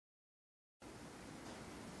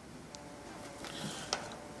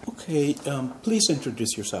Okay, please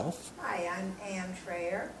introduce yourself. Hi, I'm Ann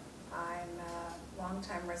Trayer. I'm a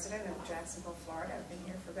longtime resident of Jacksonville, Florida. I've been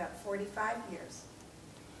here for about 45 years.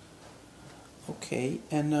 Okay,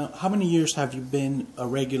 and how many years have you been a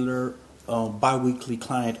regular bi-weekly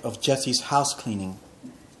client of Jessie's house cleaning?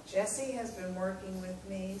 Jessie has been working with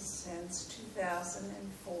me since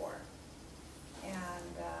 2004 and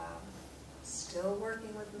still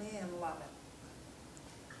working with me and love it.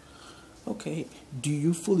 Okay, do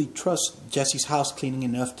you fully trust Jessie's house cleaning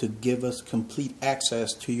enough to give us complete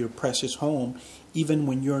access to your precious home even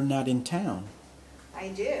when you're not in town? I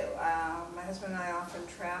do. My husband and I often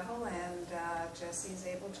travel, and Jessie is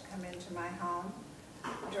able to come into my home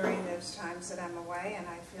during those times that I'm away, and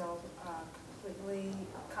I feel completely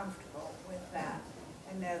comfortable with that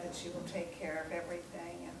and know that she will take care of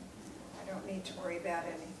everything, and I don't need to worry about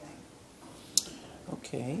anything.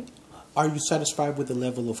 Okay. Are you satisfied with the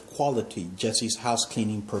level of quality Jessie's house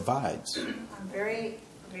cleaning provides? I'm very,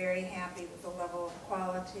 very happy with the level of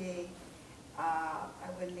quality. I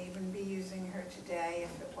wouldn't even be using her today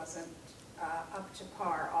if it wasn't up to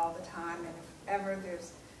par all the time, and if ever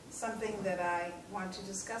there's something that I want to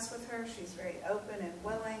discuss with her, she's very open and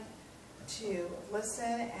willing to listen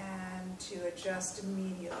and to adjust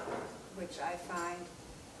immediately, which I find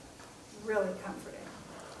really comforting.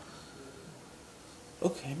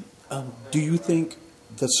 Okay. Do you think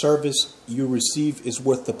the service you receive is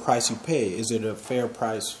worth the price you pay? Is it a fair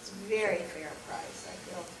price? It's a very fair price. I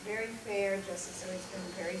feel very fair. Jessie's always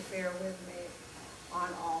been very fair with me on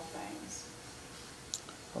all things.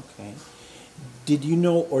 Okay. Did you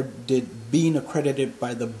know, or did being accredited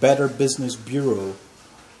by the Better Business Bureau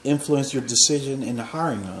influence your decision in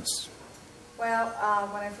hiring us? Well,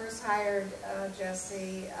 when I first hired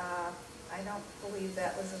Jessie, I don't believe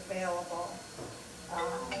that was available.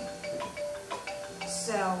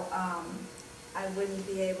 So I wouldn't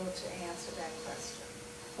be able to answer that question.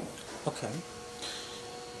 Okay.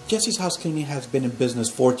 Jessie's House Cleaning has been in business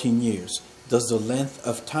 14 years. Does the length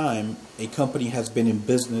of time a company has been in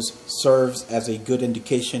business serves as a good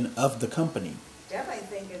indication of the company? Definitely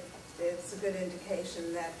think it's a good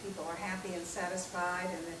indication that people are happy and satisfied,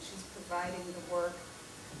 and that she's providing the work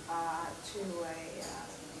to a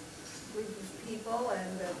group of people,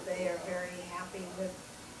 and that they are very happy with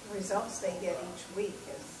the results they get each week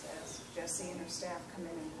as Jessie and her staff come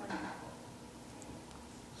in and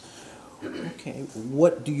clean. Okay.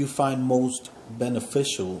 What do you find most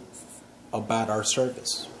beneficial about our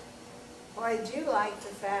service? Well, I do like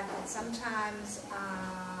the fact that sometimes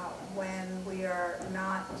when we are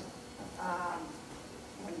not,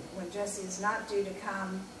 when Jessie is not due to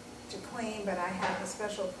come to clean, but I have a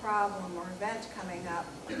special problem or event coming up,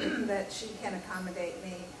 that she can accommodate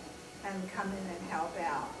me and come in and help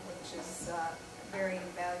out, which is a very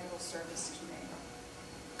invaluable service to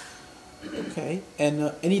me. Okay.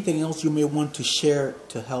 And anything else you may want to share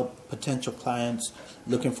to help potential clients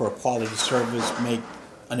looking for a quality service make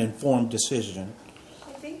an informed decision?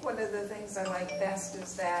 I think one of the things I like best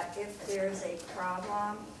is that if there's a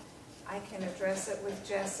problem, I can address it with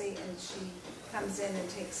Jessie, and she comes in and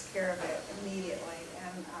takes care of it immediately,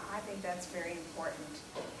 and I think that's very important.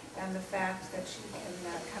 And the fact that she can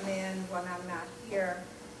come in when I'm not here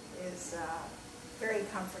is very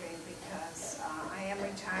comforting, because I am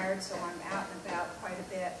retired, so I'm out and about quite a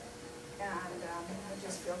bit, and I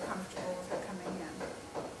just feel comfortable with her coming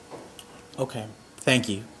in. Okay. Thank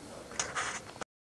you.